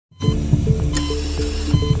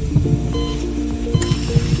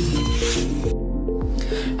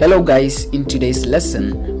Hello guys, in today's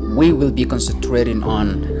lesson we will be concentrating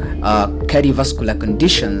on cardiovascular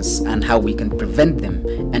conditions and how we can prevent them.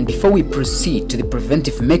 And before we proceed to the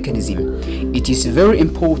preventive mechanism, it is very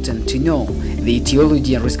important to know the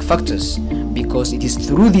etiology and risk factors, because it is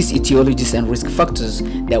through these etiologies and risk factors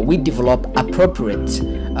that we develop appropriate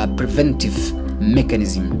preventive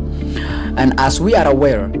mechanism. And as we are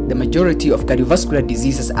aware, the majority of cardiovascular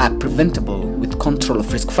diseases are preventable with control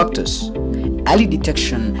of risk factors. Early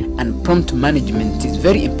detection and prompt management is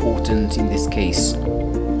very important in this case.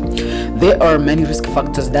 There are many risk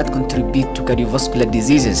factors that contribute to cardiovascular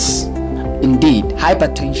diseases. Indeed,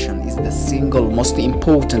 hypertension is the single most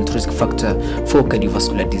important risk factor for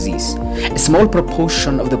cardiovascular disease. A small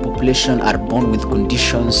proportion of the population are born with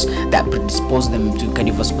conditions that predispose them to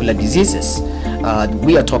cardiovascular diseases.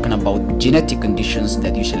 We are talking about genetic conditions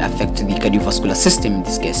that usually affect the cardiovascular system in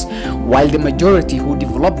this case, while the majority who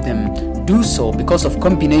develop them do so because of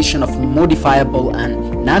combination of modifiable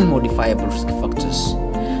and non-modifiable risk factors.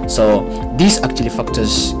 So these actually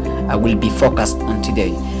factors will be focused on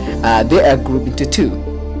today. They are grouped into two: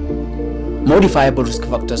 modifiable risk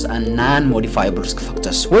factors and non-modifiable risk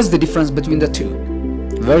factors. What's the difference between the two?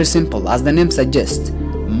 Very simple. As the name suggests,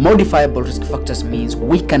 modifiable risk factors means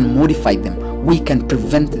we can modify them, we can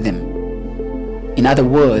prevent them. In other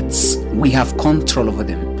words, we have control over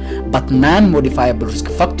them. But non-modifiable risk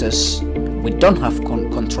factors, we don't have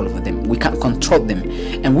control over them, we can't control them,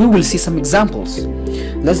 and we will see some examples.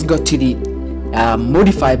 Let's go to the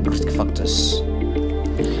modifiable risk factors.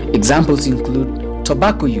 Examples include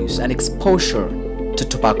tobacco use and exposure to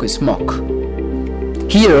tobacco smoke.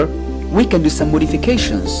 Here we can do some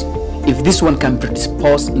modifications. If this one can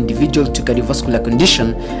predispose individual to cardiovascular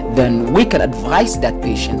condition, then we can advise that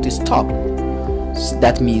patient to stop. So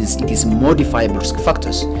that means it is modifiable risk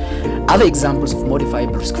factors. Other examples of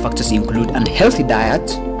modifiable risk factors include unhealthy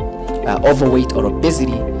diet, overweight or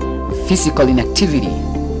obesity, physical inactivity,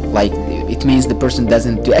 like it means the person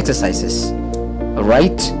doesn't do exercises.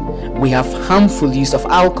 Alright, we have harmful use of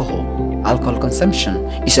alcohol. Alcohol consumption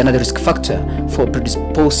is another risk factor for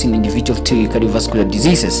predisposing individual to cardiovascular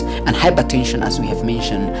diseases, and hypertension, as we have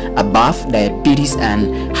mentioned above, diabetes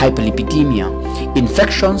and hyperlipidemia.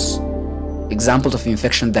 Infections. Examples of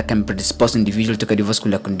infection that can predispose individual to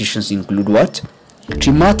cardiovascular conditions include what?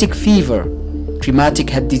 Traumatic fever, traumatic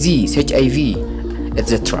heart disease, HIV,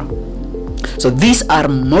 etc. So these are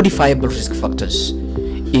modifiable risk factors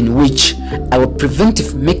in which our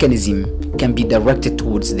preventive mechanism can be directed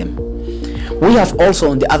towards them. We have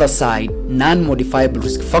also on the other side non-modifiable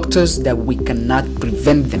risk factors that we cannot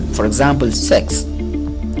prevent them. For example, sex.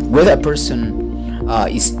 Whether a person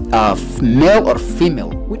is male or female,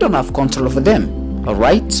 we don't have control over them.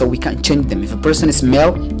 Alright, so we can't change them. If a person is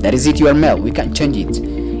male, that is it, you are male, we can't change it.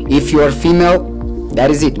 If you are female, that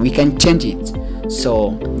is it, we can change it.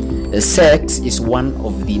 So sex is one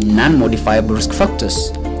of the non-modifiable risk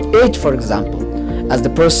factors. Age, for example, as the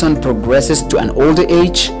person progresses to an older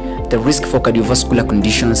age, the risk for cardiovascular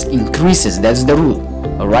conditions increases. That's the rule.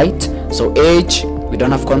 Alright, so age, we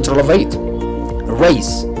don't have control over it.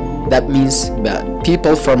 Race, that means that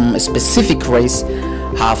people from a specific race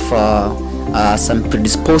have some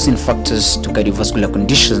predisposing factors to cardiovascular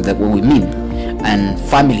conditions, that what we mean, and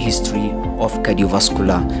family history of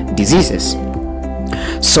cardiovascular diseases.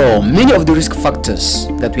 So many of the risk factors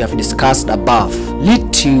that we have discussed above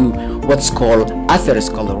lead to what's called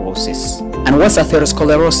atherosclerosis. And what's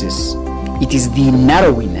atherosclerosis? It is the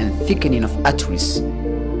narrowing and thickening of arteries.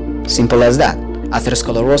 Simple as that.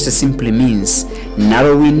 Atherosclerosis simply means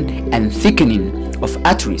narrowing and thickening of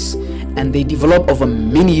arteries, and they develop over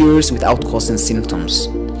many years without causing symptoms.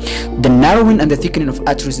 The narrowing and the thickening of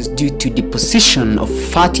arteries is due to deposition of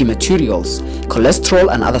fatty materials,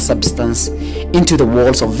 cholesterol and other substances into the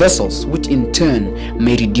walls of vessels, which in turn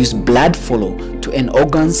may reduce blood flow to end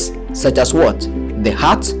organs such as what? The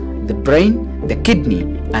heart, the brain, the kidney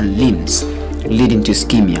and limbs, leading to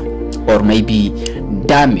ischemia, or maybe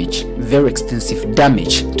damage, very extensive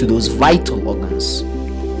damage to those vital organs.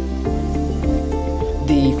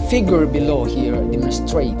 The figure below here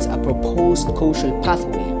demonstrates a proposed causal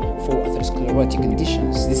pathway for atherosclerotic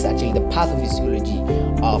conditions. This is actually the pathophysiology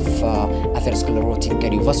of atherosclerotic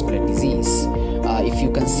cardiovascular disease. If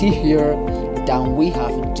you can see here down, we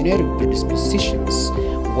have genetic predispositions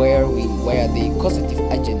where the causative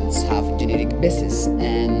agents have genetic basis,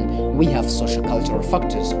 and we have social cultural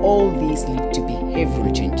factors. All these lead to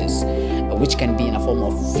behavioral changes, which can be in a form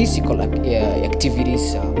of physical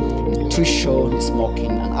activities, nutrition,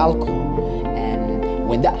 smoking and alcohol. And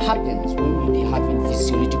when that happens, we will be having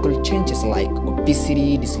physiological changes like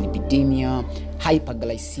obesity, dyslipidemia,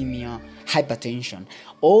 hyperglycemia, hypertension.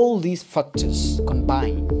 All these factors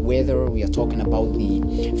combine, whether we are talking about the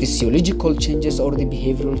physiological changes or the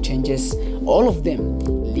behavioral changes, all of them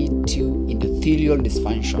lead to endothelial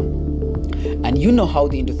dysfunction. And you know how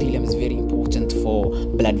the endothelium is very important for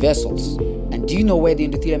blood vessels. And do you know where the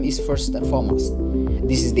endothelium is first and foremost?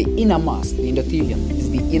 This is the innermost. The endothelium is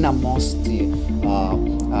the innermost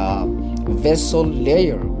vessel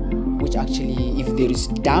layer, which actually, if there is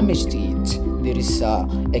damage to it, there is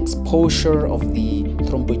exposure of the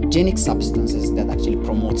thrombogenic substances that actually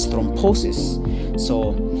promotes thrombosis.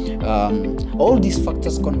 So all these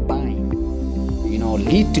factors combine,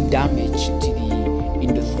 lead to damage to the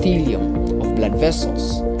endothelium of blood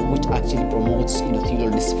vessels, which actually promotes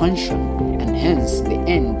endothelial dysfunction, and hence the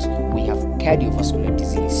end we have cardiovascular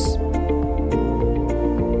disease.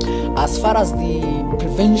 As far as the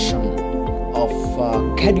prevention of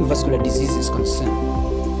cardiovascular disease is concerned,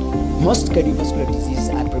 most cardiovascular diseases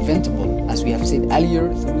are preventable, as we have said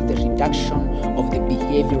earlier, through the reduction of the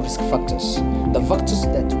behavioral risk factors. The factors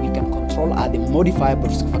that we can control are the modifiable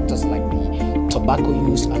risk factors like the tobacco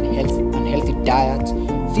use, unhealthy diet,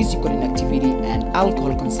 physical inactivity, and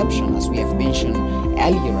alcohol consumption, as we have mentioned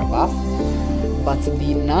earlier above. But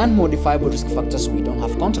the non-modifiable risk factors, we don't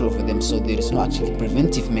have control over them, so there is no actually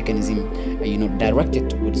preventive mechanism directed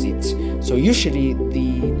towards it. So usually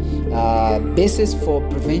the basis for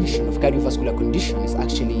prevention of cardiovascular condition is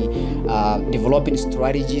actually developing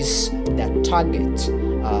strategies that target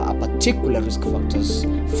a particular risk factors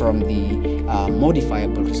from the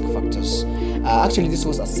modifiable risk factors. Actually, this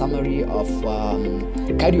was a summary of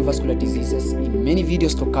cardiovascular diseases. In many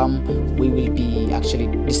videos to come, we will be actually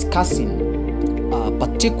discussing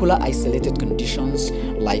particular isolated conditions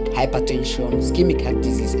like hypertension, ischemic heart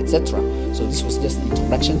disease, etc. So this was just an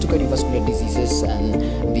introduction to cardiovascular diseases and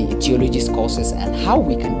the etiologies, causes, and how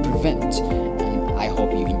we can prevent. And I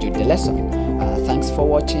hope you enjoyed the lesson. Thanks for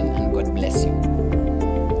watching, and God